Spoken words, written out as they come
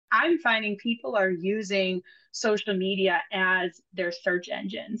I'm finding people are using social media as their search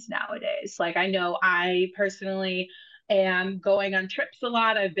engines nowadays. Like I know I personally am going on trips a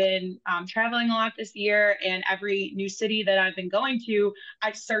lot. I've been traveling a lot this year, and every new city that I've been going to,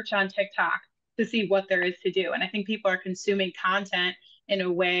 I search on TikTok to see what there is to do. And I think people are consuming content in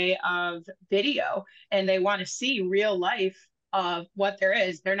a way of video, and they want to see real life of what there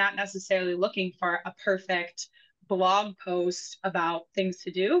is. They're not necessarily looking for a perfect blog post about things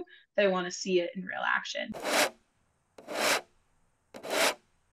to do. They want to see it in real action.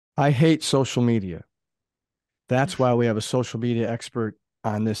 I hate social media. That's why we have a social media expert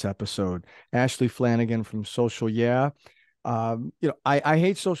on this episode, Ashley Flanagan from Social Yeah. I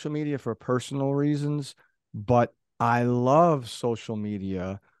hate social media for personal reasons, but I love social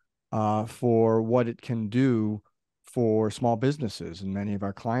media for what it can do for small businesses and many of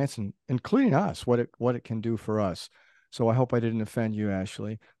our clients, and including us, what it can do for us. So I hope I didn't offend you,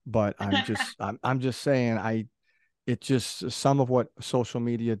 Ashley, but I'm just saying it just some of what social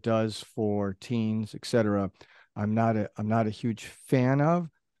media does for teens, etc. I'm not a huge fan of.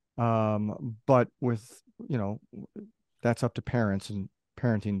 But with that's up to parents and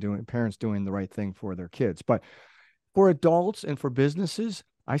parents doing the right thing for their kids. But for adults and for businesses,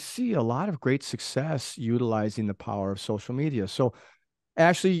 I see a lot of great success utilizing the power of social media. So,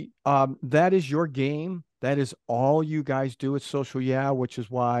 Ashley, that is your game. That is all you guys do at Social Yeah, which is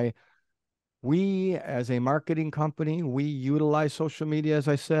why we, as a marketing company, we utilize social media, as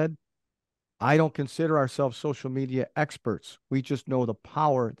I said. I don't consider ourselves social media experts. We just know the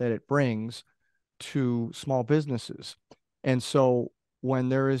power that it brings to small businesses. And so when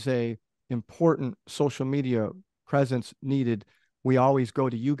there is a important social media presence needed, we always go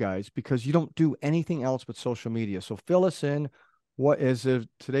to you guys because you don't do anything else but social media. So fill us in. What is it?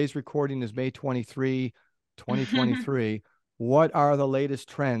 Today's recording is May 23, 2023. What are the latest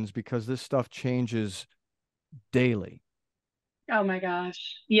trends? Because this stuff changes daily. Oh my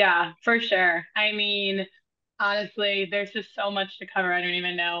gosh. Yeah, for sure. I mean, honestly, there's just so much to cover. I don't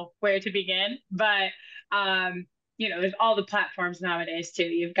even know where to begin. But there's all the platforms nowadays too.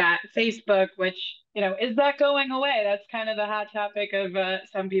 You've got Facebook, which, is that going away? That's kind of the hot topic of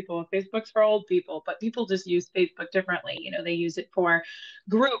some people. Facebook's for old people, but people just use Facebook differently. They use it for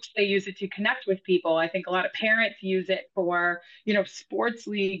groups, they use it to connect with people. I think a lot of parents use it for, sports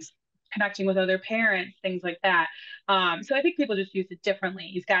leagues, connecting with other parents, things like that. So I think people just use it differently.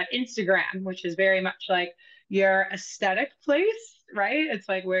 You've got Instagram, which is very much like your aesthetic place, right? It's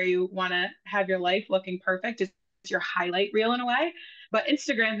like where you want to have your life looking perfect. It's your highlight reel in a way. But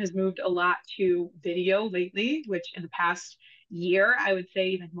Instagram has moved a lot to video lately, which in the past year, I would say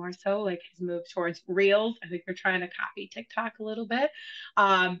even more so, like has moved towards reels. I think they're trying to copy TikTok a little bit.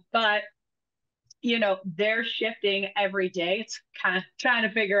 But they're shifting every day. It's kind of trying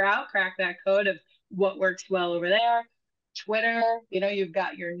to figure out, crack that code of what works well over there. Twitter, you've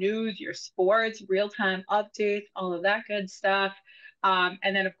got your news, your sports, real time updates, all of that good stuff.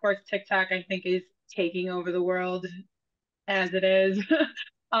 And then, of course, TikTok, I think, is taking over the world as it is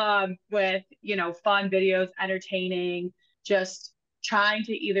with, fun videos, entertaining, just trying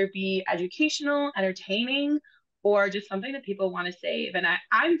to either be educational, entertaining, or just something that people want to save. And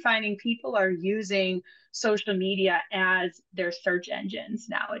I'm finding people are using social media as their search engines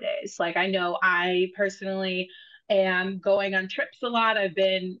nowadays. Like I know I personally am going on trips a lot. I've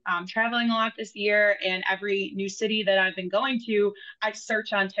been traveling a lot this year, and every new city that I've been going to, I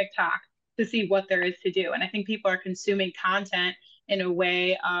search on TikTok to see what there is to do. And I think people are consuming content in a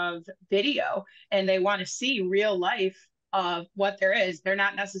way of video, and they want to see real life of what there is. They're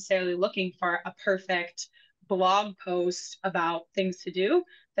not necessarily looking for a perfect blog post about things to do.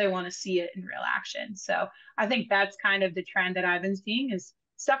 They want to see it in real action. So I think that's kind of the trend that I've been seeing is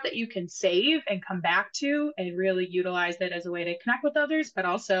stuff that you can save and come back to and really utilize it as a way to connect with others, but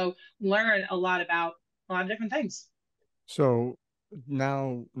also learn a lot about a lot of different things. So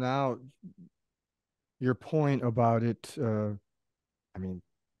now your point about it, I mean,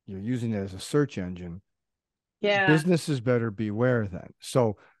 you're using it as a search engine. Yeah. Businesses better beware then.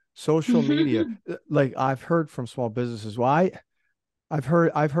 So social media, like I've heard from small businesses, I've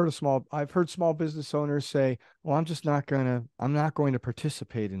heard small business owners say, well, I'm not going to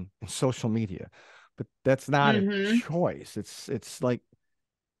participate in social media. But that's not a hmm choice. It's like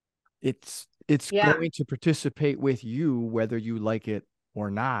it's Yeah. going to participate with you whether you like it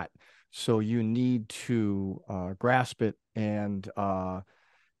or not. So you need to grasp it and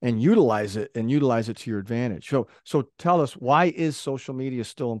utilize it to your advantage. So tell us, why is social media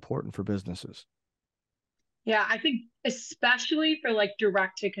still important for businesses? Yeah, I think especially for like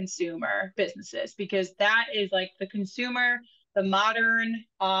direct to consumer businesses, because that is like the consumer the modern,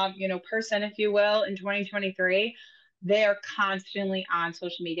 person, if you will, in 2023, they are constantly on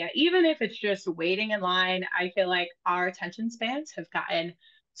social media. Even if it's just waiting in line, I feel like our attention spans have gotten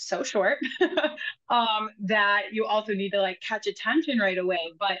so short that you also need to like catch attention right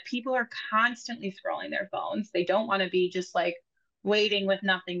away. But people are constantly scrolling their phones. They don't want to be just like waiting with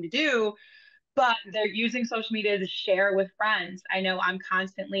nothing to do, but they're using social media to share with friends. I know I'm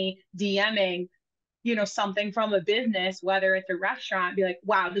constantly DMing, something from a business, whether it's a restaurant, be like,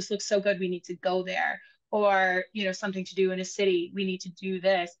 wow, this looks so good. We need to go there. Or, something to do in a city. We need to do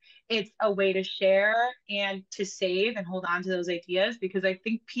this. It's a way to share and to save and hold on to those ideas because I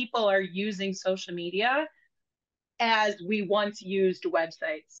think people are using social media as we once used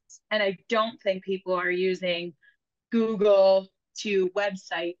websites. And I don't think people are using Google to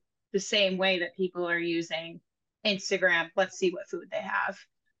website the same way that people are using Instagram. Let's see what food they have,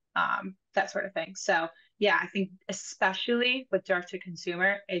 that sort of thing. So, yeah, I think especially with direct to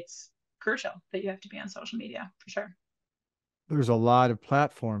consumer, it's crucial that you have to be on social media for sure. There's a lot of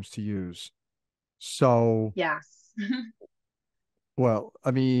platforms to use. So, Yes. well,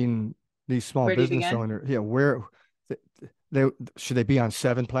 I mean, these small Where do you business begin? owners, yeah, where they, they should they be on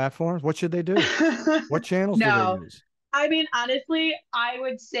 7 platforms? What should they do? What channels do they No, use? I mean, honestly, I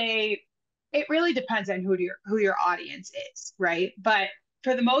would say it really depends on who your audience is, right? But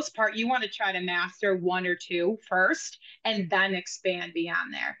for the most part, you want to try to master one or two first and then expand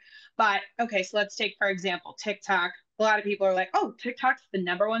beyond there. But okay, so let's take, for example, TikTok. A lot of people are like, oh, TikTok's the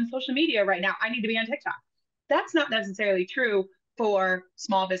number one social media right now. I need to be on TikTok. That's not necessarily true for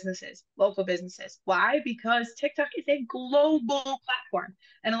small businesses, local businesses. Why? Because TikTok is a global platform.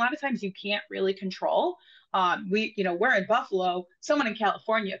 And a lot of times you can't really control, we're in Buffalo. Someone in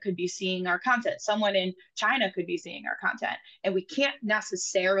California could be seeing our content. Someone in China could be seeing our content, and we can't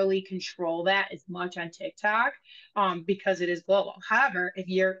necessarily control that as much on TikTok, because it is global. However, if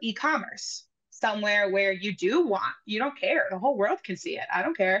you're e-commerce somewhere where you don't care, the whole world can see it. I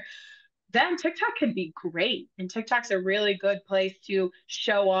don't care. Then TikTok can be great, and TikTok's a really good place to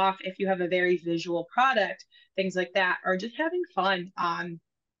show off if you have a very visual product, things like that, or just having fun,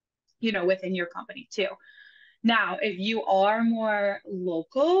 within your company too. Now, if you are more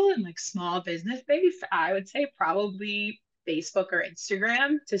local and like small business based, I would say probably Facebook or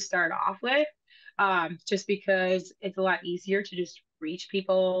Instagram to start off with, just because it's a lot easier to just reach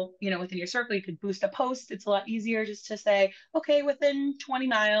people, within your circle. You could boost a post. It's a lot easier just to say, okay, within 20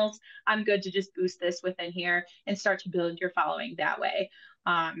 miles, I'm good to just boost this within here and start to build your following that way.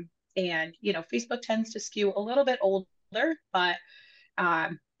 And, Facebook tends to skew a little bit older, but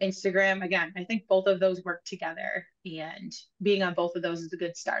Instagram, again, I think both of those work together, and being on both of those is a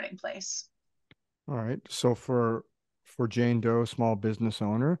good starting place. All right. So for Jane Doe, small business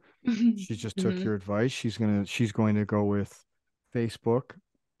owner, she just took Hmm. your advice. She's going to go with Facebook,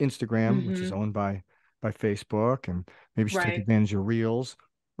 Instagram, which is Hmm. owned by Facebook, and maybe she take Right. advantage of Reels.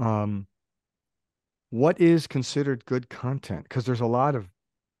 Um, what is considered good content? Because there's a lot of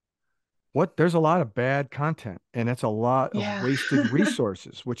bad content, and that's a lot of Yeah. wasted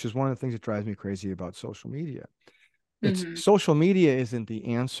resources, which is one of the things that drives me crazy about social media. It's Hmm. social media isn't the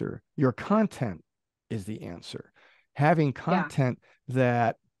answer. Your content is the answer. Having Yeah. content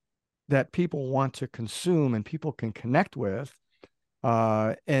that people want to consume and people can connect with,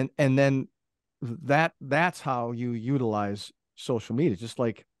 and then that's how you utilize social media. Just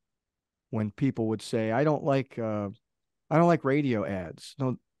like when people would say, I don't like radio ads.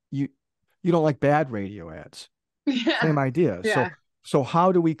 No, you you don't like bad radio ads. Yeah. Same idea. So Yeah. so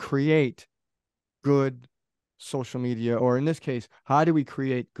how do we create good social media, or in this case, how do we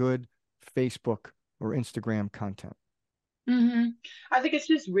create good Facebook or Instagram content? Hmm. I think it's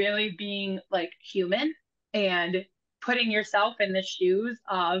just really being like human and putting yourself in the shoes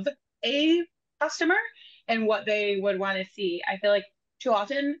of a customer and what they would want to see. I feel like too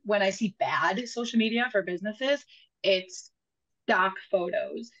often when I see bad social media for businesses, it's stock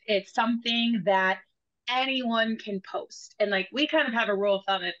photos. It's something that anyone can post. And like we kind of have a rule of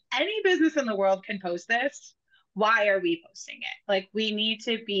thumb, if any business in the world can post this, why are we posting it? Like we need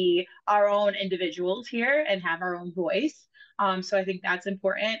to be our own individuals here and have our own voice. So I think that's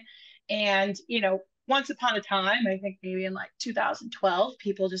important. And, once upon a time, I think maybe in like 2012,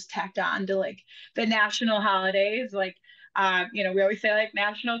 people just tacked on to like the national holidays, like we always say like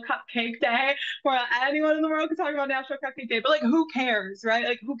National Cupcake Day, where anyone in the world can talk about National Cupcake Day, but like who cares, right?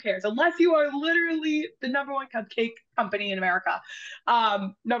 Like who cares? Unless you are literally the number one cupcake company in America,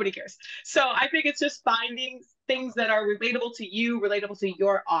 nobody cares. So I think it's just finding things that are relatable to you, relatable to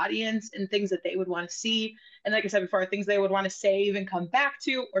your audience, and things that they would want to see. And like I said before, things they would want to save and come back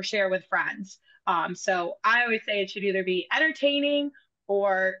to or share with friends. So I always say it should either be entertaining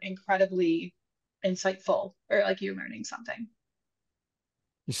or incredibly insightful, or like you're learning something.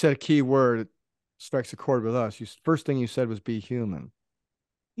 You said a key word that strikes a chord with us. First thing you said was be human.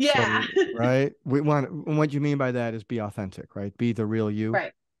 Yeah. So, right, what you mean by that is be authentic, right? Be the real you.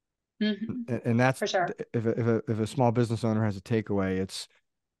 Right. Hmm. And that's For sure. if a small business owner has a takeaway, it's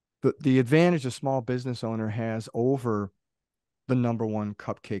the advantage a small business owner has over the number one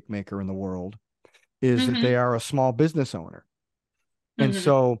cupcake maker in the world is that they Hmm. are a small business owner. And Hmm.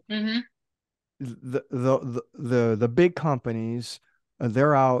 so Hmm. the big companies,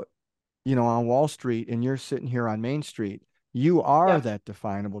 they're out, on Wall Street, and you're sitting here on Main Street. You are Yep. that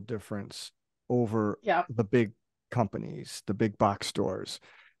definable difference over Yep. the big companies, the big box stores,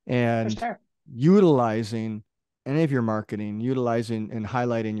 For and sure. utilizing any of your marketing, utilizing and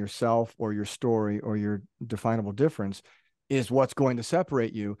highlighting yourself or your story or your definable difference is what's going to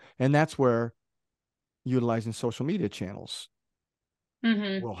separate you. And that's where utilizing social media channels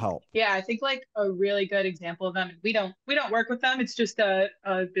Hmm. will help. Yeah, I think like a really good example of them. We don't work with them. It's just a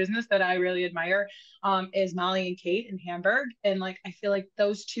business that I really admire. Is Molly and Kate in Hamburg, and like I feel like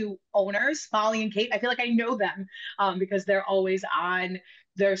those two owners, Molly and Kate, I feel like I know them, because they're always on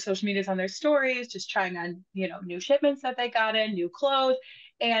their social medias, on their stories, just trying on new shipments that they got in, new clothes,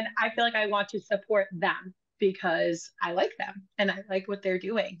 and I feel like I want to support them because I like them and I like what they're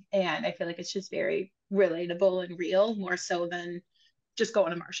doing, and I feel like it's just very relatable and real, more so than just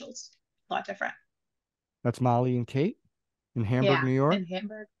going to Marshalls. A lot different. That's Molly and Kate in Hamburg, Yeah, New York. in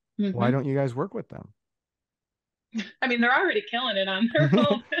Hamburg. Why Hmm. don't you guys work with them? I mean, they're already killing it on their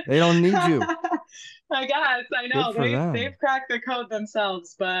own. They don't need you. I guess I Good know for they've them. cracked the code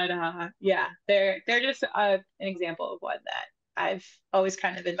themselves, but yeah, they're just an example of one that I've always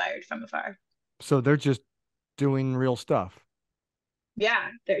kind of admired from afar. So they're just doing real stuff. Yeah,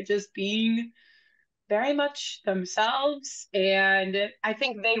 they're just being very much themselves. And I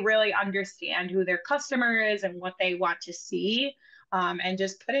think they really understand who their customer is and what they want to see, and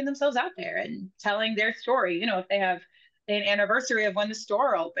just putting themselves out there and telling their story. If they have an anniversary of when the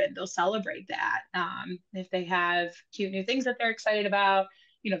store opened, they'll celebrate that. If they have cute new things that they're excited about,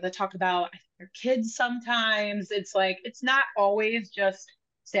 they talk about their kids sometimes. It's like, it's not always just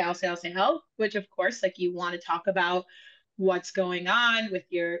sale, sale, sale, which of course, like you want to talk about what's going on with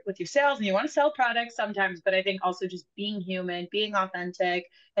your sales, and you want to sell products sometimes, but I think also just being human, being authentic,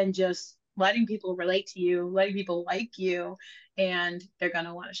 and just letting people relate to you, letting people like you, and they're going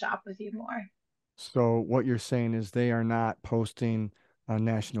to want to shop with you more. So what you're saying is they are not posting on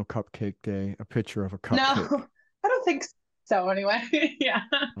National Cupcake Day a picture of a No, cupcake. I don't think so anyway. Yeah.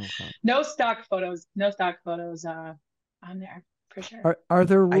 Okay. No stock photos on there for sure. Are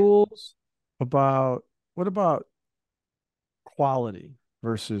there I rules about what about quality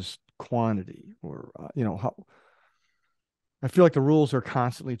versus quantity, or how I feel like the rules are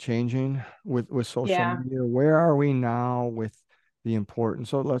constantly changing with social Yeah. media. Where are we now with the importance?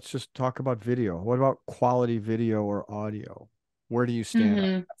 So let's just talk about video. What about quality video or audio? Where do you stand on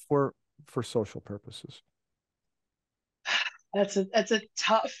Hmm. that for social purposes? That's a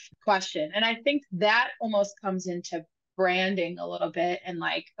tough question. And I think that almost comes into branding a little bit, and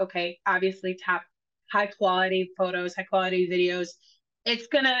like, okay, obviously top high quality photos, high quality videos, it's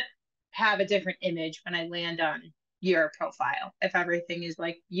gonna have a different image when I land on your profile if everything is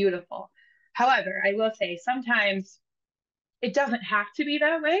like beautiful. However, I will say sometimes it doesn't have to be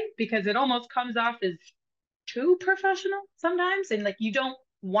that way because it almost comes off as too professional sometimes, and like you don't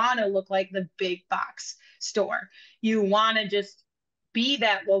want to look like the big box store. You want to just be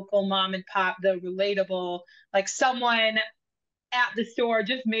that local mom and pop, the relatable, like someone at the store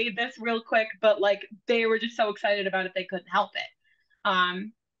just made this real quick, but like they were just so excited about it they couldn't help it.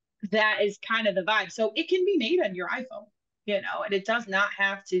 That is kind of the vibe. So it can be made on your iPhone, and it does not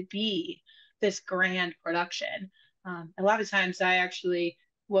have to be this grand production. A lot of times I actually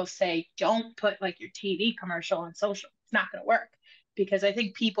will say, don't put like your TV commercial on social. It's not going to work because I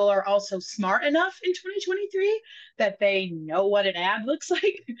think people are also smart enough in 2023 that they know what an ad looks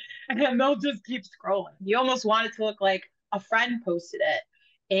like and then they'll just keep scrolling. You almost want it to look like a friend posted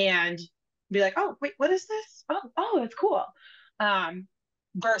it and be like, oh, wait, what is this? Oh, that's cool. Um,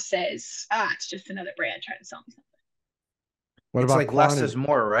 Versus, it's just another brand trying to sell me something. What it's about like less is quantity?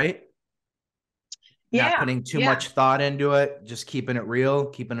 more, right? Not Yeah, putting too yeah, much thought into it, just keeping it real,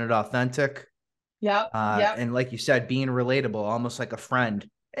 keeping it authentic. yep, yep, And like you said, being relatable, almost like a friend.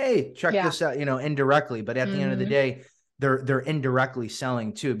 Hey, check yeah. this out, indirectly. But at the end of the Mm-hmm. day, they're indirectly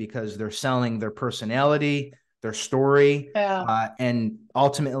selling too, because they're selling their personality, their story, Yeah. and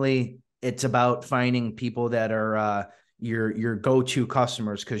ultimately, it's about finding people that are your go-to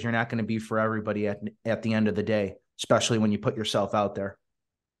customers, because you're not going to be for everybody at the end of the day, especially when you put yourself out there.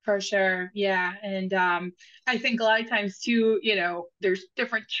 For sure. Yeah. And I think a lot of times too, there's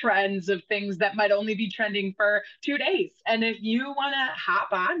different trends of things that might only be trending for 2 days. And if you want to hop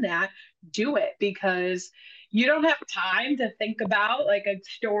on that, do it, because you don't have time to think about like a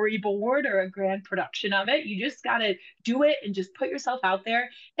storyboard or a grand production of it. You just got to do it and just put yourself out there.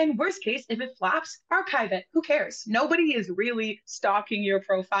 And worst case, if it flops, archive it. Who cares? Nobody is really stalking your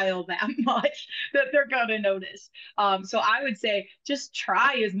profile that much that they're going to notice. So I would say just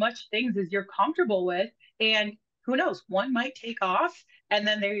try as much things as you're comfortable with. And who knows, one might take off. And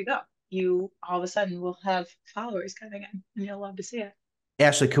then there you go. You all of a sudden will have followers coming in and you'll love to see it.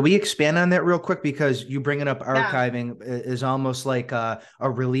 Ashley, could we expand on that real quick? Because you bringing up archiving is almost like a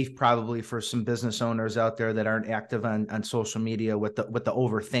relief probably for some business owners out there that aren't active on social media with the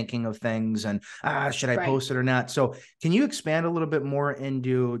overthinking of things and should I post it or not? So can you expand a little bit more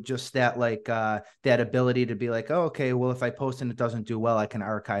into just that, like that ability to be like, oh, okay, well, if I post and it doesn't do well, I can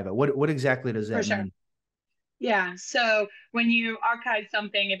archive it. What exactly does that mean? Yeah. So when you archive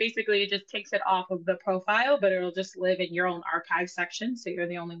something, it just takes it off of the profile, but it'll just live in your own archive section. So you're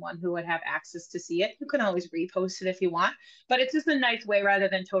the only one who would have access to see it. You can always repost it if you want, but it's just a nice way rather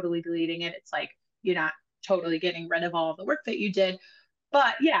than totally deleting it. It's like you're not totally getting rid of all of the work that you did.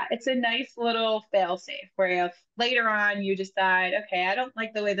 But yeah, it's a nice little fail safe where if later on you decide, okay, I don't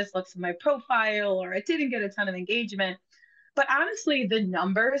like the way this looks in my profile, or it didn't get a ton of engagement. But honestly, the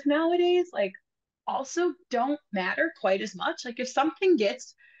numbers nowadays, like, also don't matter quite as much. Like if something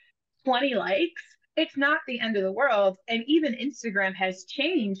gets 20 likes, it's not the end of the world. And even Instagram has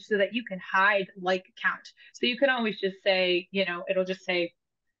changed so that you can hide like count. So you can always just say, it'll just say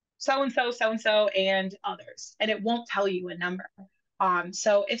so and so, so and so, and others, and it won't tell you a number.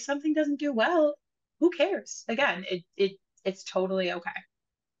 So if something doesn't do well, who cares? Again, it's totally okay.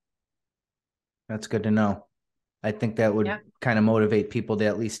 That's good to know. I think that would kind of motivate people to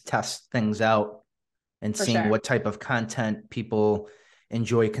at least test things out and seeing what type of content people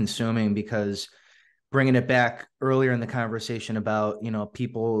enjoy consuming, because bringing it back earlier in the conversation about,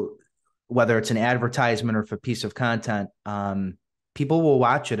 people, whether it's an advertisement or if a piece of content, people will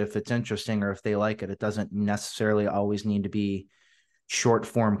watch it if it's interesting or if they like it. It doesn't necessarily always need to be short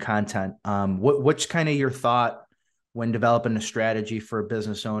form content. What's kind of your thought when developing a strategy for a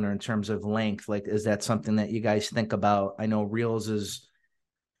business owner in terms of length? Like, is that something that you guys think about? I know Reels is,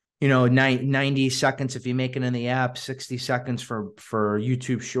 90 seconds if you make it in the app, 60 seconds for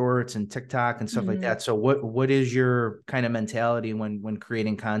YouTube Shorts and TikTok and stuff like that. So what is your kind of mentality when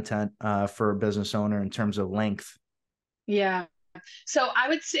creating content for a business owner in terms of length? Yeah. So I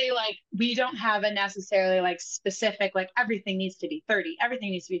would say, like, we don't have a necessarily like specific, like everything needs to be 30,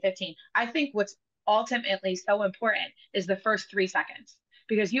 everything needs to be 15. I think what's ultimately so important is the first 3 seconds,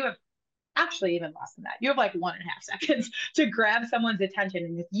 because you have actually even less than that. You have like 1.5 seconds to grab someone's attention.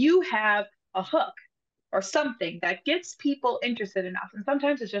 And if you have a hook or something that gets people interested enough, and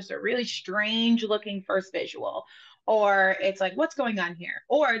sometimes it's just a really strange looking first visual, or it's like, what's going on here?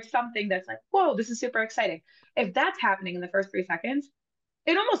 Or it's something that's like, whoa, this is super exciting. If that's happening in the first 3 seconds,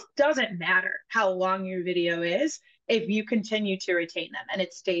 it almost doesn't matter how long your video is if you continue to retain them and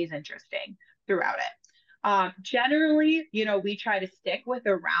it stays interesting throughout it. Generally, we try to stick with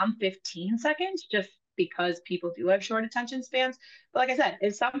around 15 seconds just because people do have short attention spans. But like I said,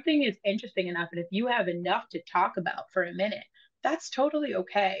 if something is interesting enough and if you have enough to talk about for a minute, that's totally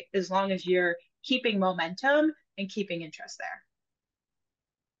okay as long as you're keeping momentum and keeping interest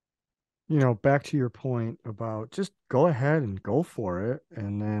there. Back to your point about just go ahead and go for it.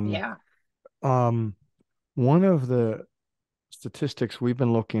 And then one of the statistics we've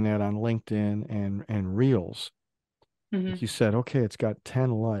been looking at on LinkedIn and Reels, like you said, okay, it's got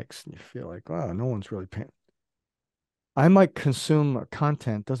 10 likes, and you feel like, wow, no one's really paying. I might consume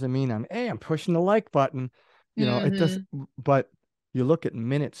content, doesn't mean I'm pushing the like button, it doesn't. But you look at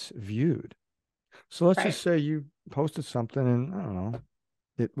minutes viewed. So let's just say you posted something, and I don't know,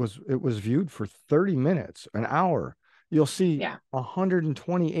 it was viewed for 30 minutes, an hour. You'll see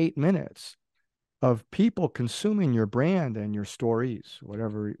 128 minutes of people consuming your brand and your stories,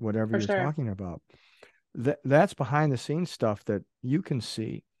 whatever you're talking about. That's behind the scenes stuff that you can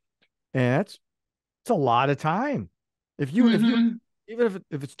see. And it's a lot of time. If you even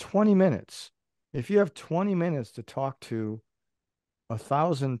if it's 20 minutes, if you have 20 minutes to talk to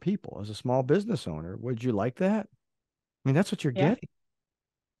 1,000 people as a small business owner, would you like that? I mean, that's what you're getting.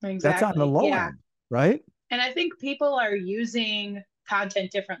 Exactly. That's on the low end, right? And I think people are using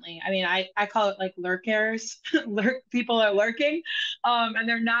content differently. I mean, I call it like lurkers. People are lurking, and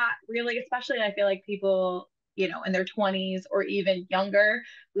they're not really, especially I feel like people, in their 20s or even younger,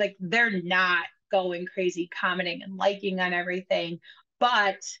 like they're not going crazy commenting and liking on everything,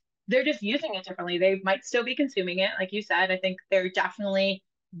 but they're just using it differently. They might still be consuming it. Like you said, I think they're definitely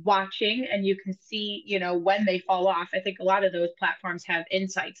watching, and you can see, when they fall off. I think a lot of those platforms have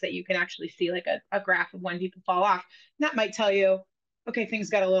insights that you can actually see, like a graph of when people fall off. And that might tell you, okay, things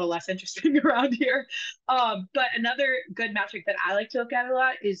got a little less interesting around here. But another good metric that I like to look at a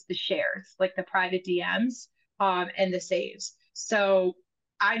lot is the shares, like the private DMs, and the saves. So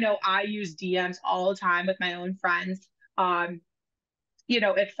I know I use DMs all the time with my own friends.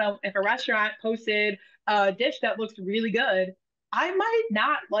 If a restaurant posted a dish that looks really good, I might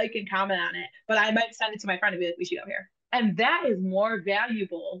not like and comment on it, but I might send it to my friend and be like, we should go here. And that is more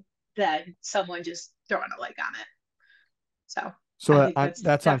valuable than someone just throwing a like on it. So I think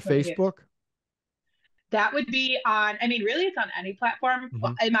that's on Facebook? Huge. That would be on, really, it's on any platform.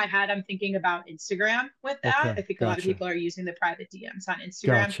 Mm-hmm. In my head, I'm thinking about Instagram with that. Okay, I think a lot of people are using the private DMs on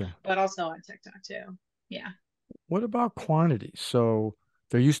Instagram, but also on TikTok too. Yeah. What about quantity? So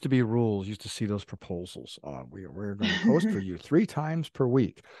there used to be rules, used to see those proposals. We're going to post for you 3 times per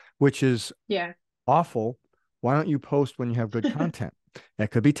week, which is awful. Why don't you post when you have good content?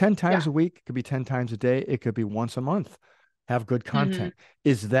 It could be 10 times a week. It could be 10 times a day. It could be once a month. Have good content. Mm-hmm.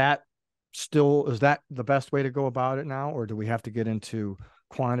 Is that the best way to go about it now? Or do we have to get into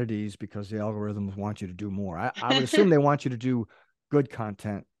quantities because the algorithms want you to do more? I would assume they want you to do good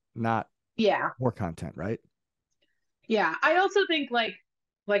content, not more content, right? Yeah. I also think like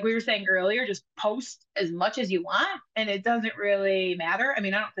we were saying earlier, just post as much as you want, and it doesn't really matter. I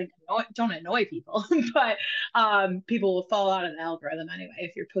don't think don't annoy people, but people will fall out of the algorithm anyway.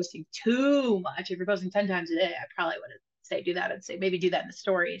 If you're posting too much, if you're posting 10 times a day, I probably wouldn't say do that. I'd say maybe do that in the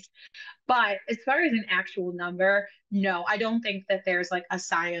stories. But as far as an actual number, no, I don't think that there's like a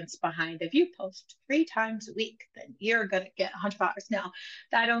science behind if you post 3 times a week, then you're going to get $100. No,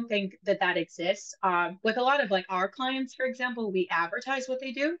 I don't think that exists. With a lot of like our clients, for example, we advertise what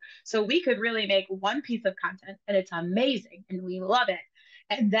they do. So we could really make one piece of content and it's amazing and we love it.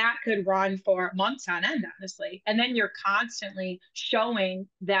 And that could run for months on end, honestly. And then you're constantly showing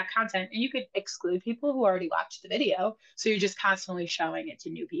that content, and you could exclude people who already watched the video. So you're just constantly showing it to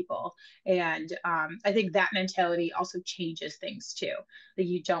new people. And I think that mentality also changes things too. That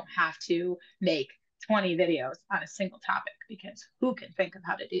you don't have to make 20 videos on a single topic, because who can think of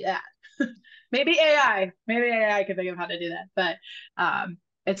how to do that? Maybe AI can think of how to do that, but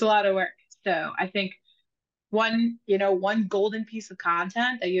it's a lot of work. So I think one golden piece of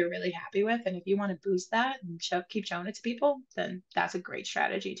content that you're really happy with, and if you want to boost that and keep showing it to people, then that's a great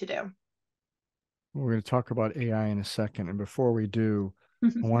strategy to do. We're going to talk about AI in a second, and before we do, I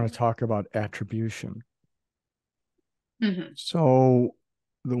want to talk about attribution. Mm-hmm. So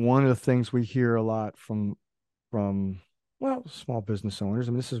one of the things we hear a lot from small business owners,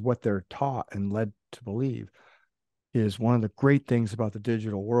 this is what they're taught and led to believe, is one of the great things about the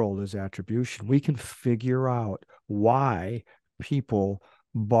digital world is attribution. We can figure out why people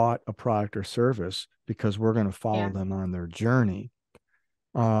bought a product or service because we're going to follow them on their journey.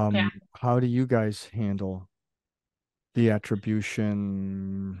 How do you guys handle the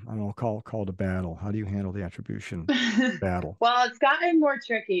attribution? I don't know, call it a battle. How do you handle the attribution battle? Well, it's gotten more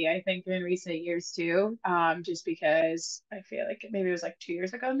tricky, I think, in recent years too. Just because I feel like maybe it was like 2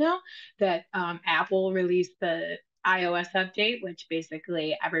 years ago now that Apple released the iOS update, which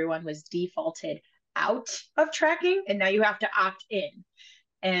basically everyone was defaulted out of tracking, and now you have to opt in.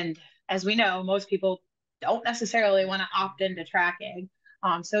 And as we know, most people don't necessarily want to opt into tracking.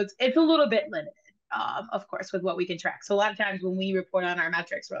 So it's a little bit limited, of course, with what we can track. So a lot of times when we report on our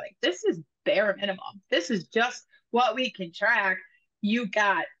metrics, we're like, this is bare minimum. This is just what we can track. You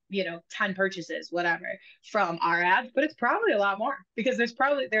got 10 purchases, whatever, from our ads, but it's probably a lot more, because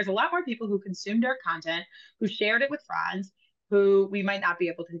there's a lot more people who consumed our content, who shared it with friends, who we might not be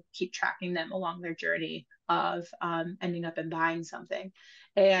able to keep tracking them along their journey of ending up and buying something.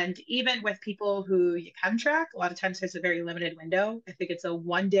 And even with people who you can track, a lot of times there's a very limited window. I think it's a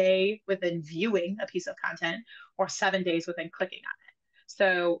 1 day within viewing a piece of content, or 7 days within clicking on it.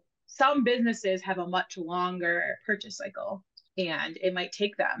 So some businesses have a much longer purchase cycle, and it might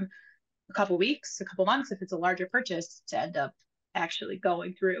take them a couple weeks, a couple months, if it's a larger purchase, to end up actually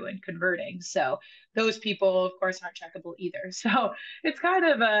going through and converting. So those people, of course, aren't trackable either. So it's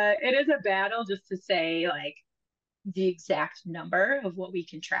it is a battle just to say like the exact number of what we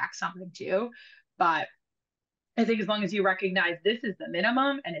can track something to. But I think as long as you recognize this is the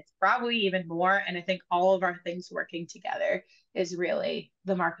minimum, and it's probably even more, and I think all of our things working together is really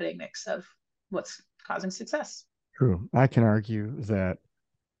the marketing mix of what's causing success. True. I can argue that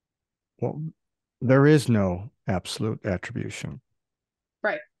There is no absolute attribution.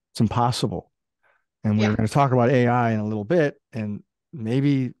 Right. It's impossible. And we're going to talk about AI in a little bit, and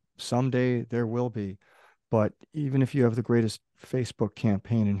maybe someday there will be. But even if you have the greatest Facebook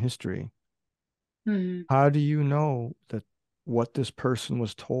campaign in history, how do you know that what this person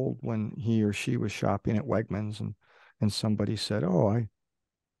was told when he or she was shopping at Wegmans and somebody said, "Oh,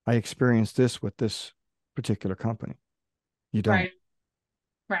 I experienced this with this particular company." You don't. Right.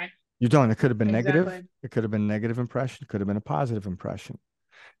 Right. You don't. It could have been Exactly. negative. It could have been a negative impression. It could have been a positive impression.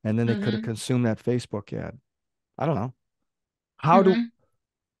 And then they could have consumed that Facebook ad. I don't know. How do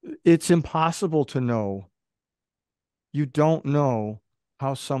it's impossible to know. You don't know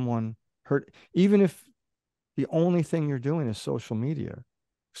how someone hurt, even if the only thing you're doing is social media,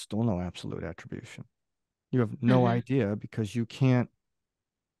 still no absolute attribution. You have no idea because you can't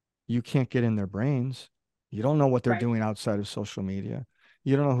get in their brains. You don't know what they're doing outside of social media.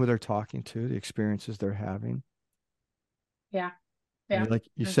 You don't know who they're talking to, the experiences they're having. Yeah. I Yeah. mean, like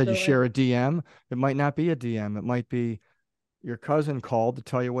you Absolutely. said, you share a DM. It might not be a DM. It might be your cousin called to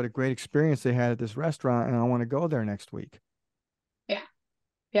tell you what a great experience they had at this restaurant, and I want to go there next week. Yeah.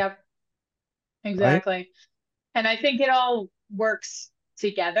 Yep. Right? Exactly. And I think it all works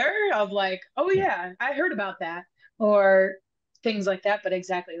together of like, oh Yeah. yeah, I heard about that, or things like that. But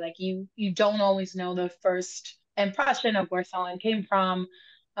exactly, like you don't always know the first impression of where someone came from.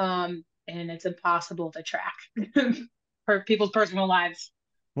 And it's impossible to track for people's personal lives.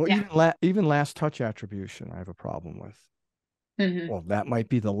 Well, Yeah. even last touch attribution, I have a problem with. Well, that might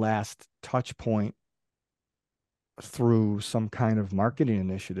be the last touch point through some kind of marketing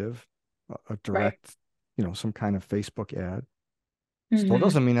initiative, a Right. direct, some kind of Facebook ad. Still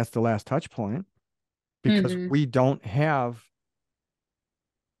doesn't mean that's the last touch point because we're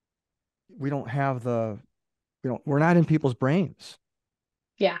not in people's brains.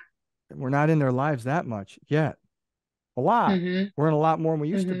 Yeah. We're not in their lives that much yet. A lot. We're in a lot more than we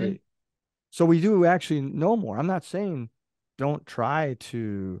used to be. So we do actually know more. I'm not saying don't try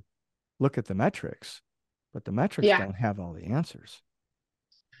to look at the metrics, but the metrics Yeah. don't have all the answers.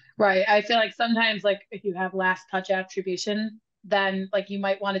 Right. I feel like sometimes, like if you have last touch attribution, then like you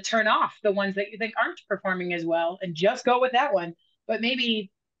might want to turn off the ones that you think aren't performing as well and just go with that one. But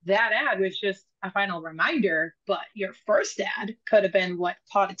maybe that ad was just a final reminder, but your first ad could have been what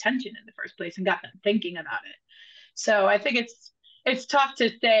caught attention in the first place and got them thinking about it. So I think it's tough to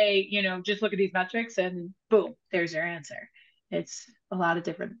say, just look at these metrics and boom, there's your answer. It's a lot of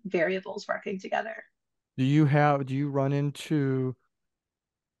different variables working together. Do you run into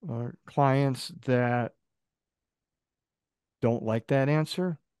clients that don't like that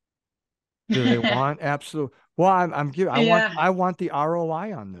answer? Do they want absolute? Well, I'm giving. Yeah. I want the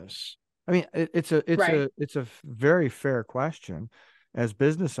ROI on this. I mean, it's a very fair question. As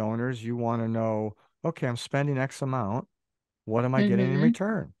business owners, you want to know, okay, I'm spending X amount. What am I getting in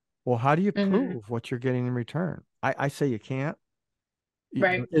return? Well, how do you prove what you're getting in return? I say you can't.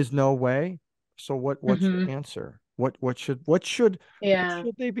 Right. There is no way. So what's your answer? What should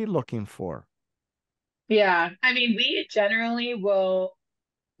they be looking for? Yeah. I mean, we generally will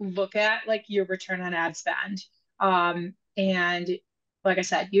look at like your return on ad spend. And like I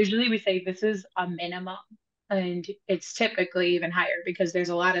said, usually we say this is a minimum. And it's typically even higher because there's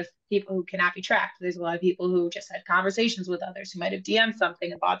a lot of people who cannot be tracked. There's a lot of people who just had conversations with others who might have DM'd something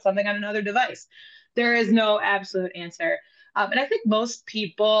and bought something on another device. There is no absolute answer. And I think most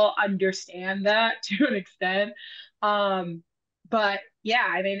people understand that to an extent. Um, but yeah,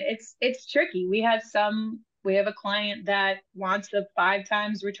 I mean, it's tricky. We have a client that wants a 5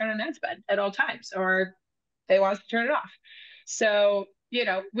 times return on ad spend at all times, or they want us to turn it off. So,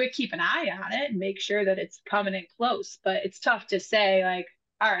 we keep an eye on it and make sure that it's coming in close. But it's tough to say, like,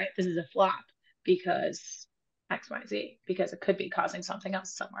 all right, this is a flop because XYZ, because it could be causing something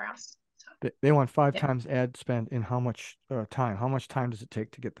else somewhere else. So, They want five yeah. times ad spend in how much time? How much time does it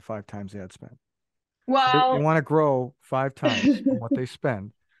take to get the 5 times ad spend? So they Well, want to grow 5 times from what they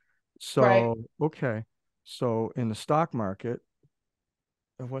spend. right. So, okay. So in the stock market,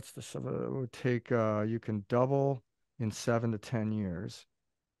 what's the, it would take, you can double in 7 to 10 years.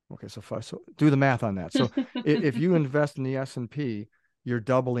 Okay. So do the math on that. So if you invest in the S&P, you're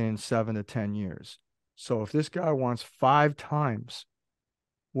doubling in 7 to 10 years. So if this guy wants 5 times,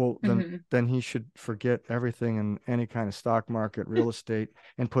 well, then he should forget everything in any kind of stock market, real estate,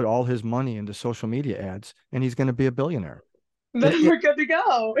 and put all his money into social media ads, and he's going to be a billionaire. Then we're good to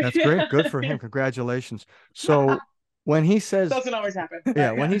go. That's great. Good for him. Congratulations. So when he says, Doesn't always happen.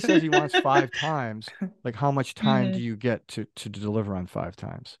 yeah, when he says he wants 5 times, like how much time do Mhm. you get to deliver on 5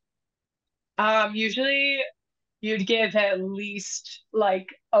 times? Usually you'd give at least like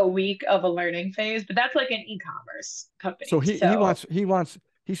a week of a learning phase, but that's like an e-commerce So company.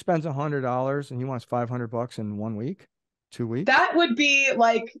 he spends $100 and he wants $500 in 1 week, 2 weeks. That would be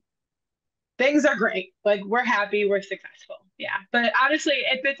like things are great. Like we're happy, we're successful. Yeah. But honestly,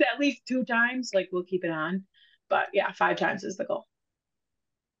 if it's at least 2 times, like we'll keep it on. But yeah, 5 times is the goal.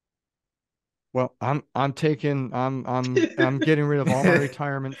 Well, I'm getting rid of all my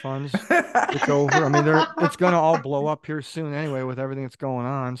retirement funds. It's over. I mean, it's gonna all blow up here soon anyway with everything that's going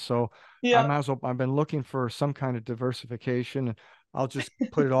on. So I Yeah. might as well. I've been looking for some kind of diversification. I'll just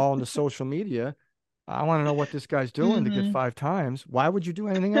put it all into social media. I want to know what this guy's doing to get Hmm. 5 times. Why would you do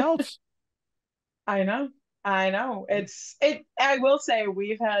anything else? I know. I know. I will say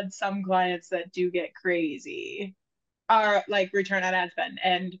we've had some clients that do get crazy, are like return on ad spend.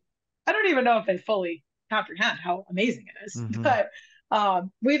 And I don't even know if they fully comprehend how amazing it is. Hmm. But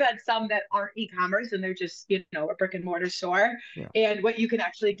we've had some that aren't e-commerce and they're just, a brick and mortar store. Yeah, And what you can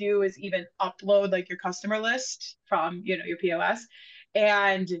actually do is even upload like your customer list from, your POS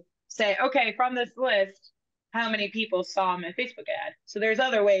and say, okay, from this list, how many people saw my Facebook ad? So there's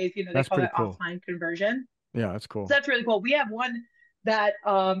other ways, they that's call pretty that cool. offline conversion. Yeah, that's So cool. that's really cool. We have one that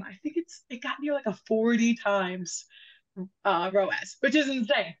I think it got me like a 40 times ROAS, which is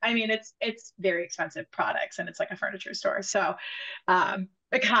insane. I mean, it's very expensive products and it's like a furniture store. So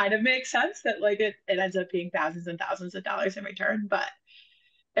it kind of makes sense that like it ends up being thousands and thousands of dollars in return, but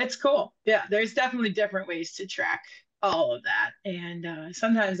it's cool. Yeah, there's definitely different ways to track all of that. And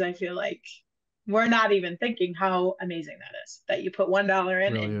sometimes I feel like we're not even thinking how amazing that is that you put $1 It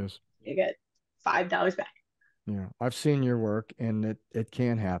in really and is. you get $5 back. Yeah, I've seen your work, and it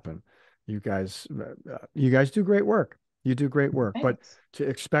can happen. You guys do great work. You do great work, but Thanks. to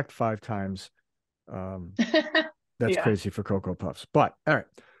expect 5 times, um, that's Yeah. crazy for Cocoa Puffs. But all right,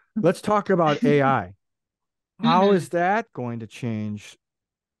 let's talk about AI. How Hmm. is that going to change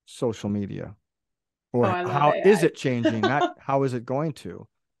social media? Oh, Or I love how is AI. it changing? Not how is it going to?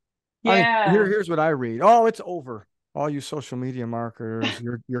 I mean, Yeah. here's what I read. Oh, it's over. All you social media marketers,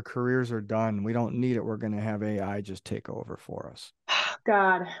 your careers are done. We don't need it. We're going to have AI just take over for us.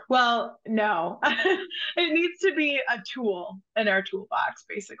 God. Well, no. It needs to be a tool in our toolbox,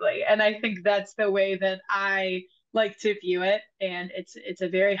 basically. And I think that's the way that I like to view it. And it's a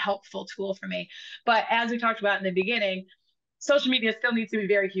very helpful tool for me. But as we talked about in the beginning, social media still needs to be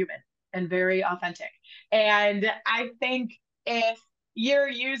very human and very authentic. And I think if you're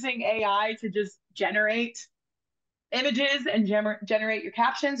using AI to just generate images and generate your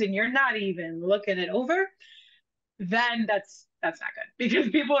captions and you're not even looking it over, then that's not good because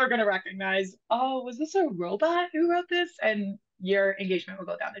people are going to recognize, oh, was this a robot who wrote this? And your engagement will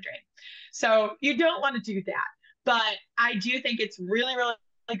go down the drain. So you don't want to do that. But I do think it's really, really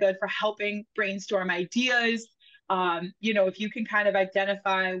good for helping brainstorm ideas. If you can kind of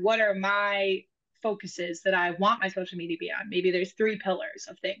identify what are my focuses that I want my social media to be on. Maybe there's 3 pillars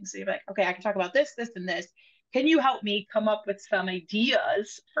of things. So you're like, okay, I can talk about this, this, and this. Can you help me come up with some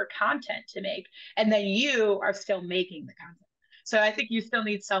ideas for content to make? And then you are still making the content. So I think you still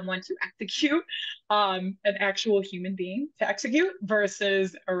need someone to execute, an actual human being to execute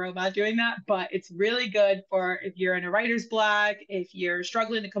versus a robot doing that. But it's really good for if you're in a writer's block, if you're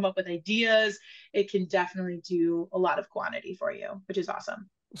struggling to come up with ideas, it can definitely do a lot of quantity for you, which is awesome.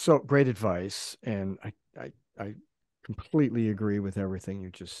 So great advice, and I completely agree with everything you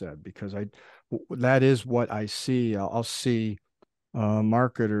just said because that is what I see. I'll see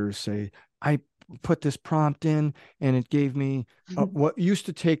marketers say, I put this prompt in and it gave me what used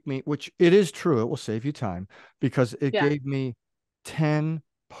to take me, which it is true, it will save you time because it Yeah. gave me 10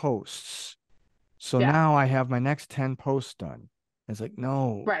 posts. So Yeah. now I have my next 10 posts done. It's like,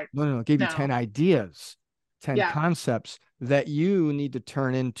 no, Right. no, no, no. It gave you 10 No. ideas, 10 Yeah. concepts that you need to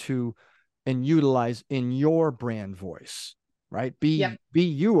turn into and utilize in your brand voice, right? Yep. Be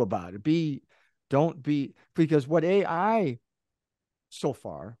you about it. Don't be, because what AI so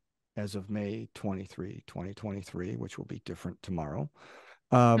far, as of May 23, 2023, which will be different tomorrow.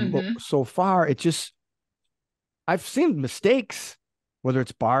 But Mm-hmm. so far, I've seen mistakes, whether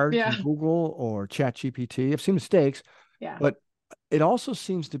it's Bard from Yeah. Google or ChatGPT. I've seen mistakes, Yeah. but it also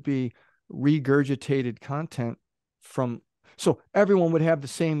seems to be regurgitated content from, so everyone would have the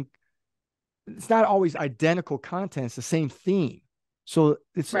same, it's not always identical content, it's the same theme. So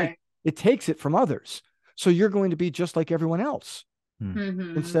Right. it takes it from others. So you're going to be just like everyone else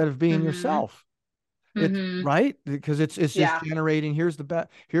Mm-hmm. instead of being Mm-hmm. yourself. It's Mm-hmm. right because it's just Yeah. generating.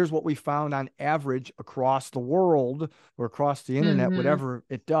 Here's what we found on average across the world or across the internet, Mm-hmm. whatever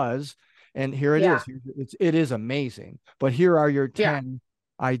it does. And here it Yeah. is. It is amazing. But here are your Yeah. 10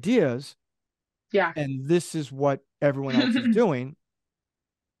 ideas. Yeah. And this is what everyone else is doing,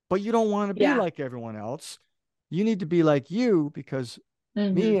 but you don't want to be Yeah. like everyone else. You need to be like you, because me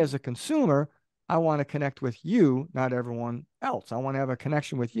Mm-hmm. as a consumer, I want to connect with you, not everyone else. I want to have a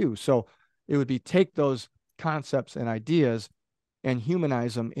connection with you. So it would be take those concepts and ideas and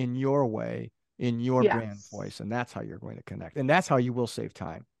humanize them in your way, in your brand Yes. voice. And that's how you're going to connect. And that's how you will save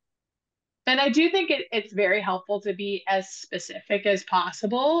time. And I do think it's very helpful to be as specific as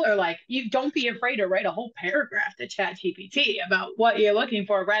possible, or like you don't be afraid to write a whole paragraph to Chat GPT about what you're looking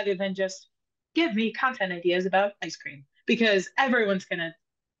for rather than just give me content ideas about ice cream, because everyone's gonna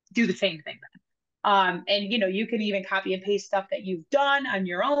do the same thing. And you can even copy and paste stuff that you've done on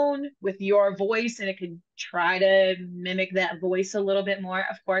your own with your voice, and it can try to mimic that voice a little bit more.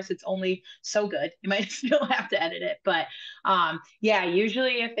 Of course, it's only so good. You might still have to edit it, but yeah,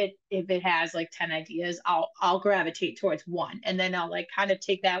 usually if it has like 10 ideas, I'll gravitate towards one, and then I'll like kind of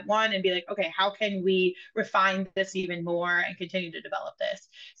take that one and be like, okay, how can we refine this even more and continue to develop this?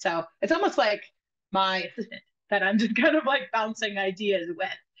 So it's almost like my assistant that I'm just kind of like bouncing ideas with,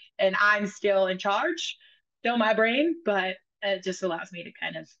 and I'm still in charge, still my brain, but it just allows me to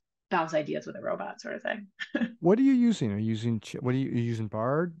kind of bounce ideas with a robot sort of thing. What are you using? Are you using using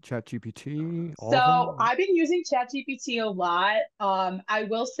Bard, ChatGPT, all of So them? I've been using ChatGPT a lot. I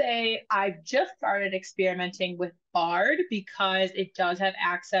will say I've just started experimenting with Bard because it does have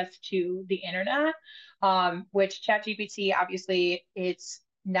access to the internet, which ChatGPT, obviously, its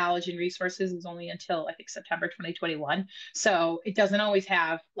knowledge and resources is only until I think September 2021. So it doesn't always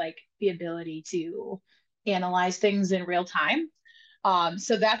have like the ability to analyze things in real time.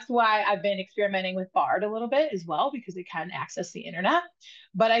 So that's why I've been experimenting with Bard a little bit as well, because it can access the internet.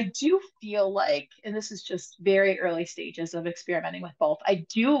 But I do feel like, and this is just very early stages of experimenting with both, I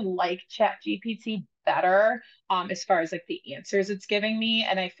do like ChatGPT better as far as like the answers it's giving me.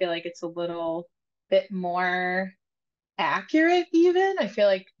 And I feel like it's a little bit more accurate, even. I feel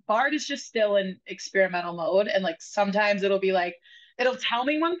like Bard is just still in experimental mode. And like sometimes it'll be like, it'll tell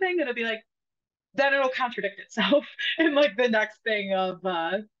me one thing, it'll be like, then it'll contradict itself in like the next thing of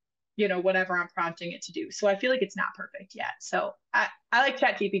whatever I'm prompting it to do. So I feel like it's not perfect yet. So I like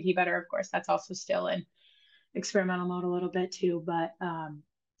ChatGPT better, of course. That's also still in experimental mode a little bit too. But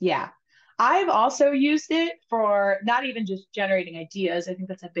yeah. I've also used it for not even just generating ideas. I think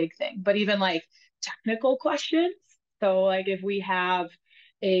that's a big thing, but even like technical questions. So like if we have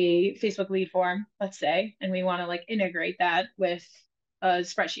a Facebook lead form, let's say, and we want to like integrate that with a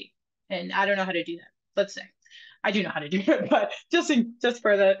spreadsheet, and I don't know how to do that. Let's say I do know how to do it, but just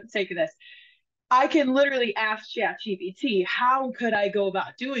for the sake of this, I can literally ask ChatGPT, how could I go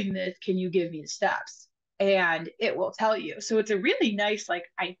about doing this? Can you give me the steps? And it will tell you. So it's a really nice like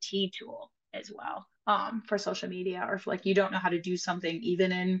IT tool as well, for social media, or if like you don't know how to do something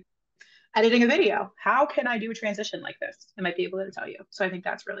even in editing a video. How can I do a transition like this? It might be able to tell you. So I think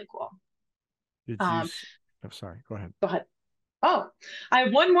that's really cool. Did you? Um, Oh, sorry. Go ahead. Go ahead. Oh, I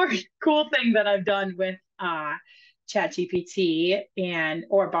have one more cool thing that I've done with ChatGPT and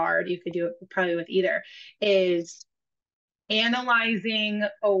or Bard. You could do it probably with either. Is analyzing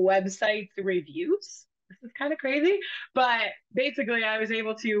a website's reviews. This is kind of crazy, but basically, I was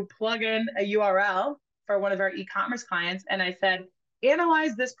able to plug in a URL for one of our e-commerce clients, and I said,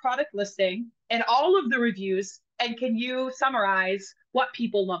 analyze this product listing and all of the reviews, and can you summarize what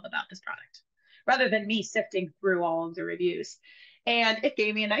people love about this product, rather than me sifting through all of the reviews. And it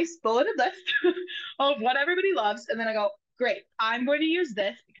gave me a nice bulleted list of what everybody loves. And then I go, great, I'm going to use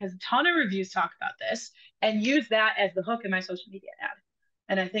this because a ton of reviews talk about this, and use that as the hook in my social media ad.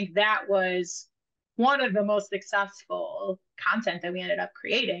 And I think that was one of the most successful content that we ended up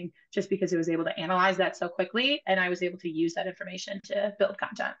creating, just because it was able to analyze that so quickly, and I was able to use that information to build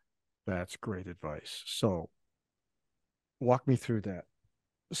content. That's great advice. So walk me through that.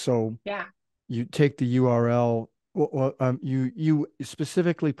 So Yeah. you take the URL. You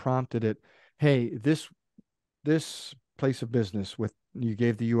specifically prompted it. Hey, this place of business with you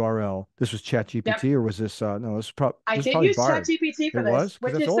gave the URL. This was Yep. ChatGPT, or was this no? I This was did probably use Bard. ChatGPT It for was this, because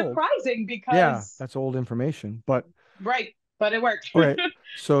which that's is old. surprising Yeah, because, that's old information. But right, but it worked. all right.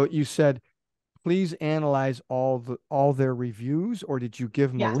 So you said, please analyze all their reviews, or did you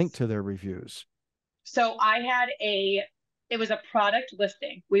give them a link Yes. to their reviews? So it was a product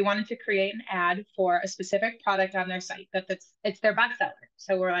listing. We wanted to create an ad for a specific product on their site it's their bestseller.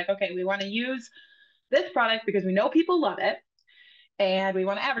 So we're like, okay, we want to use this product because we know people love it, and we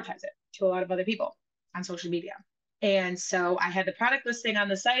want to advertise it to a lot of other people on social media. And so I had the product listing on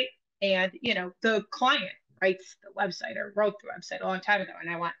the site, and the client writes the website or wrote the website a long time ago,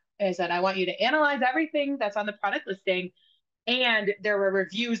 and I said, I want you to analyze everything that's on the product listing And there were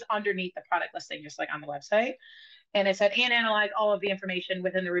reviews underneath the product listing, just like on the website. And it said, and analyze all of the information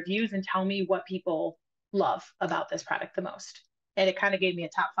within the reviews and tell me what people love about this product the most. And it kind of gave me a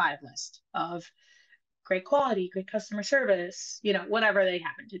top 5 list of great quality, great customer service, whatever they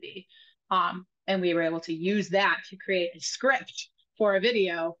happen to be. And we were able to use that to create a script for a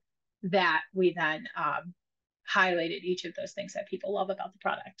video that we then highlighted each of those things that people love about the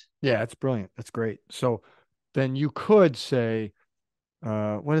product. Yeah, it's brilliant. That's great. So then you could say,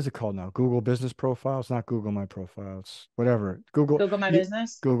 what is it called now? Google Business Profiles, not Google My Profiles, whatever. Google My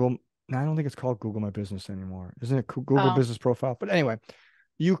Business. Google. No, I don't think it's called Google My Business anymore. Isn't it Google Business Profile? But anyway,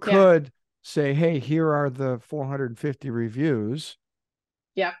 you could say, hey, here are the 450 reviews.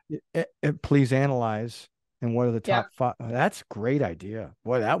 Yeah. Please analyze. And what are the top 5? That's a great idea.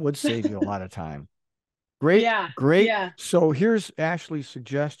 Boy, that would save you a lot of time. Great. Yeah. Great. Yeah. So here's Ashley's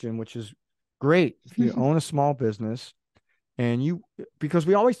suggestion, which is great. If you own a small business and because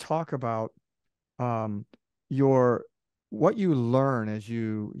we always talk about what you learn as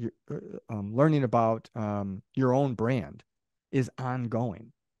you're learning about your own brand is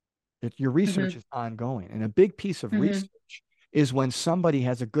ongoing. Your research is ongoing. And a big piece of research is when somebody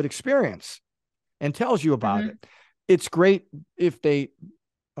has a good experience and tells you about it. It's great if they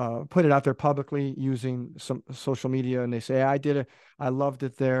put it out there publicly using some social media and they say, I loved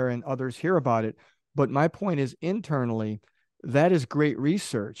it there, and others hear about it. But my point is, internally, that is great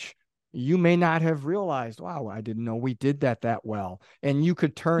research. You may not have realized, wow, I didn't know we did that well. And you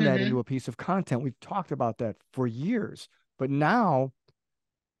could turn that into a piece of content. We've talked about that for years. But now,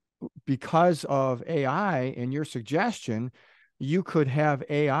 because of AI and your suggestion, you could have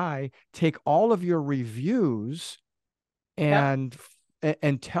AI take all of your reviews and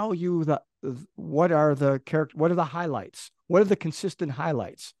tell you what are the highlights, what are the consistent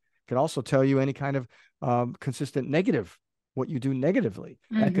highlights. It could also tell you any kind of consistent negative, what you do negatively.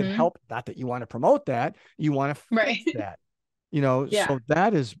 That could help. Not that you want to promote that, you want to fix that. So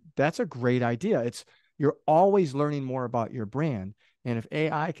that's a great idea. You're always learning more about your brand, and if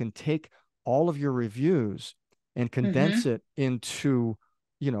AI can take all of your reviews and condense it into,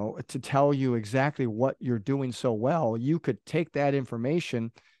 to tell you exactly what you're doing so well, you could take that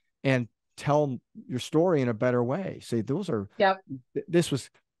information and tell your story in a better way. Say,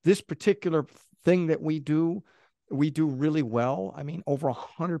 this particular thing that we do really well. I mean, over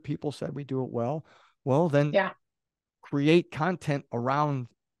 100 people said we do it well. Well, then create content around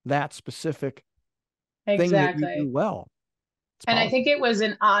that specific thing that you do well. And I think it was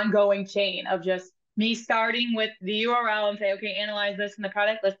an ongoing chain of just me starting with the URL and say, okay, analyze this in the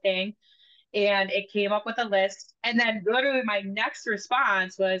product listing. And it came up with a list. And then literally my next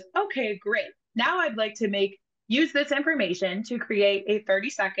response was, okay, great. Now I'd like to use this information to create a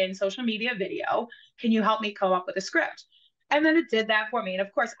 30-second social media video. Can you help me come up with a script? And then it did that for me. And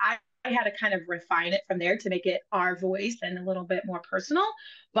of course, I had to kind of refine it from there to make it our voice and a little bit more personal.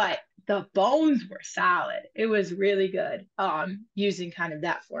 But the bones were solid. It was really good using kind of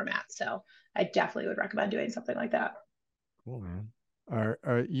that format. So I definitely would recommend doing something like that. Cool, man.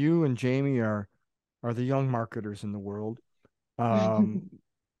 Are you and Jamie are the young marketers in the world?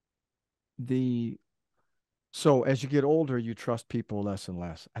 So as you get older, you trust people less and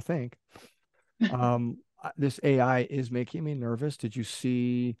less, I think. This AI is making me nervous. Did you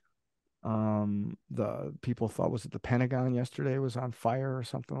see the people thought, was it the Pentagon yesterday was on fire or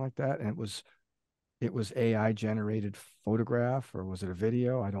something like that? And it was AI generated photograph, or was it a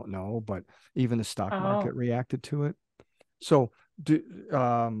video? I don't know, but even the stock market reacted to it. So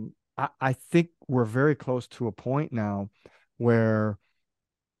I think we're very close to a point now where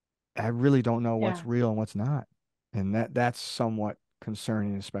I really don't know what's real and what's not. And that's somewhat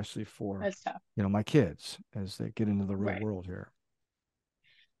concerning, especially for, my kids as they get into the real world here.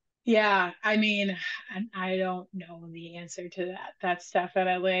 Yeah. I mean, I don't know the answer to that. That's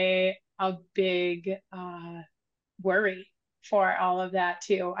definitely a big worry for all of that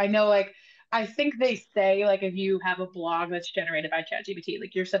too. I know, I think they say, if you have a blog that's generated by ChatGPT,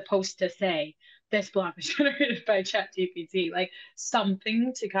 you're supposed to say this blog was generated by ChatGPT,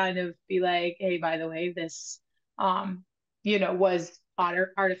 something to kind of be like, hey, by the way, this, was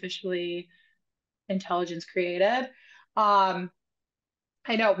artificially intelligence created.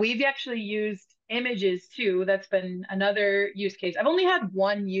 I know we've actually used images too. That's been another use case. I've only had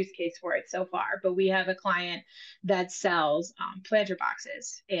one use case for it so far, but we have a client that sells planter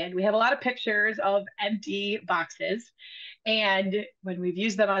boxes, and we have a lot of pictures of empty boxes. And when we've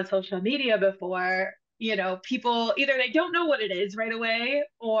used them on social media before, people either they don't know what it is right away,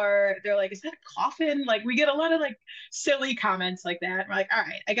 or they're like, is that a coffin? We get a lot of silly comments like that. We're like, all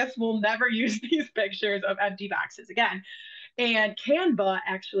right, I guess we'll never use these pictures of empty boxes again. And Canva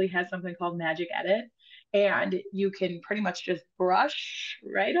actually has something called Magic Edit. And you can pretty much just brush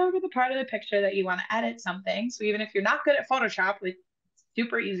right over the part of the picture that you want to edit something. So even if you're not good at Photoshop, it's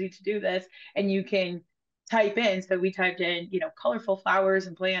super easy to do this. And you can type in. So we typed in, colorful flowers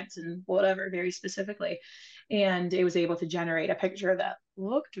and plants and whatever very specifically. And it was able to generate a picture that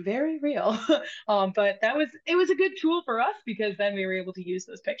looked very real. But it was a good tool for us because then we were able to use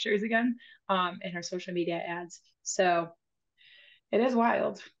those pictures again in our social media ads. So it is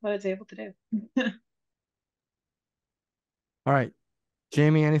wild what it's able to do. All right,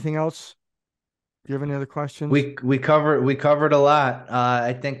 Jamie, anything else? Do you have any other questions? We covered a lot.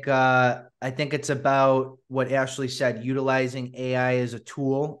 I think it's about what Ashley said, utilizing AI as a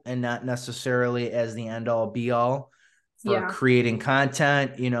tool and not necessarily as the end all be all for creating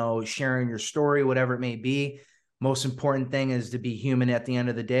content, sharing your story, whatever it may be. Most important thing is to be human at the end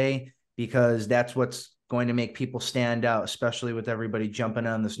of the day, because that's what's going to make people stand out, especially with everybody jumping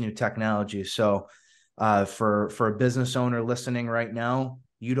on this new technology. So for a business owner listening right now,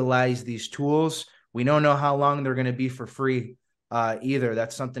 utilize these tools. We don't know how long they're going to be for free either.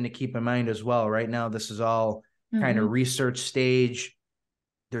 That's something to keep in mind as well. Right now, this is all kind of research stage.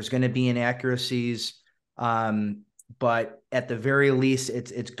 There's going to be inaccuracies. But at the very least,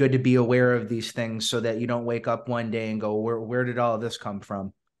 it's good to be aware of these things so that you don't wake up one day and go, where did all of this come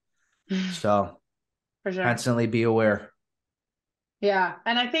from? So for sure, constantly be aware. Yeah.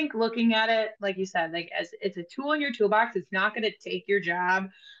 And I think looking at it, like you said, like as it's a tool in your toolbox, it's not going to take your job,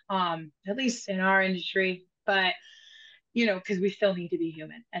 at least in our industry, but because we still need to be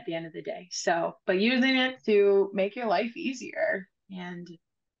human at the end of the day. So, but using it to make your life easier and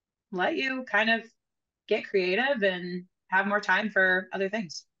let you kind of get creative and have more time for other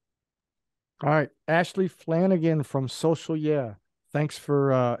things. All right. Ashley Flanagan from Social Yeah. Thanks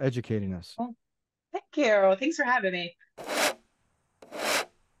for educating us. Well, thank you. Thanks for having me.